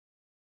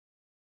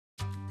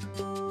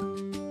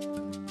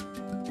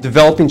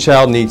Developing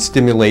child needs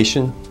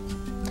stimulation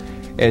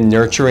and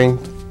nurturing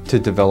to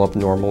develop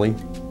normally.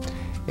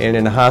 And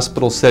in a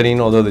hospital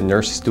setting, although the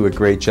nurses do a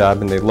great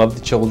job and they love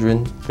the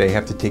children, they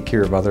have to take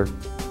care of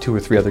 2 or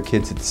 3 other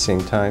kids at the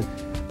same time.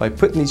 By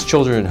putting these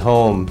children at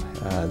home,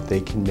 they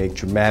can make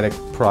dramatic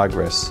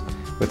progress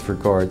with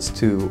regards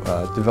to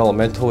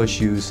developmental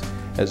issues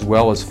as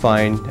well as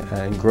fine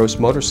and gross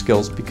motor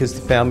skills, because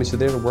the families are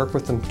there to work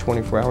with them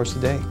 24 hours a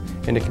day,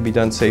 and it can be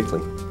done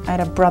safely. I had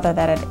a brother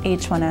that had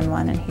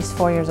H1N1 and he's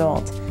 4 years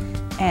old,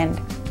 and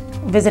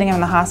visiting him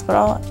in the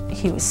hospital,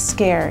 he was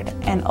scared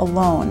and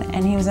alone,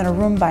 and he was in a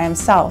room by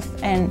himself,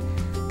 and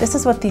this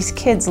is what these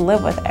kids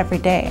live with every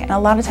day. And a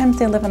lot of times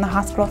they live in the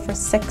hospital for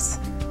 6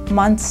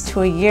 months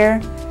to a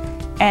year,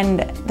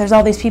 and there's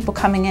all these people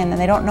coming in and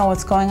they don't know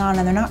what's going on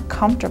and they're not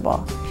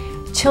comfortable.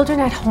 Children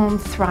at home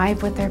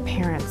thrive with their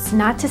parents.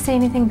 Not to say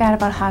anything bad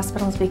about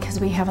hospitals, because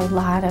we have a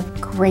lot of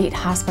great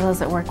hospitals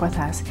that work with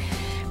us,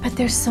 but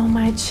there's so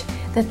much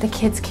that the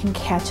kids can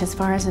catch as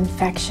far as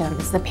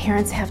infections. The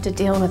parents have to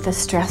deal with the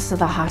stress of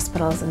the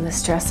hospitals and the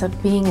stress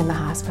of being in the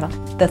hospital.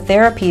 The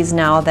therapies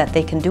now that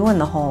they can do in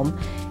the home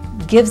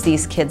gives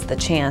these kids the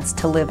chance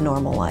to live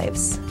normal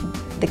lives.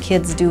 The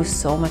kids do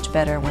so much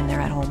better when they're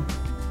at home,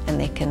 and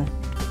they can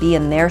be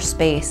in their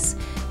space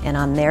and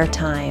on their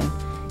time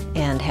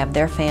and have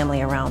their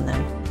family around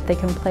them. They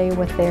can play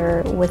with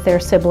their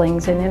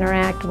siblings and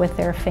interact with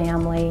their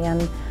family,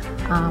 and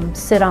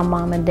sit on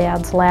mom and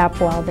dad's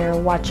lap while they're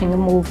watching a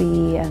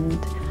movie, and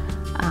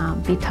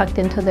be tucked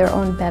into their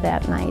own bed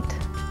at night.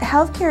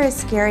 Healthcare is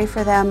scary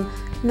for them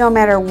no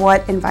matter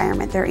what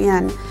environment they're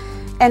in.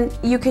 And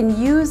you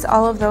can use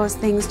all of those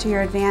things to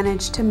your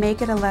advantage to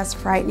make it a less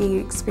frightening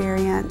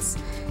experience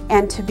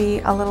and to be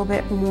a little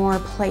bit more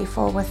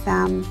playful with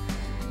them.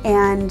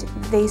 And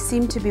they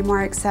seem to be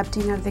more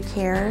accepting of the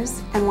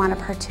cares and want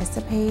to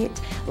participate.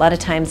 A lot of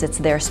times it's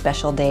their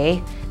special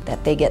day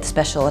that they get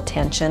special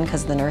attention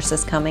because the nurse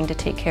is coming to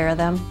take care of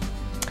them.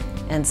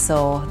 And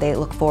so they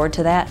look forward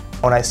to that.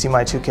 When I see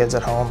my 2 kids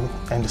at home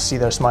and to see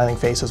their smiling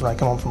faces when I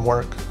come home from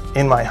work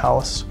in my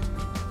house,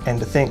 and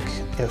to think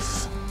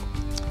if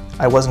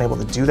I wasn't able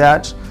to do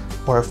that,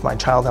 or if my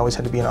child always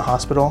had to be in a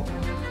hospital,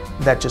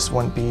 that just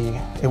wouldn't be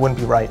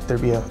right.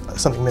 There'd be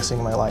something missing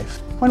in my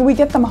life. When we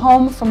get them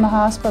home from the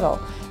hospital,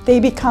 they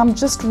become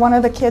just one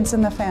of the kids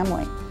in the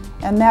family,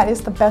 and that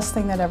is the best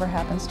thing that ever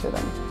happens to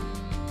them.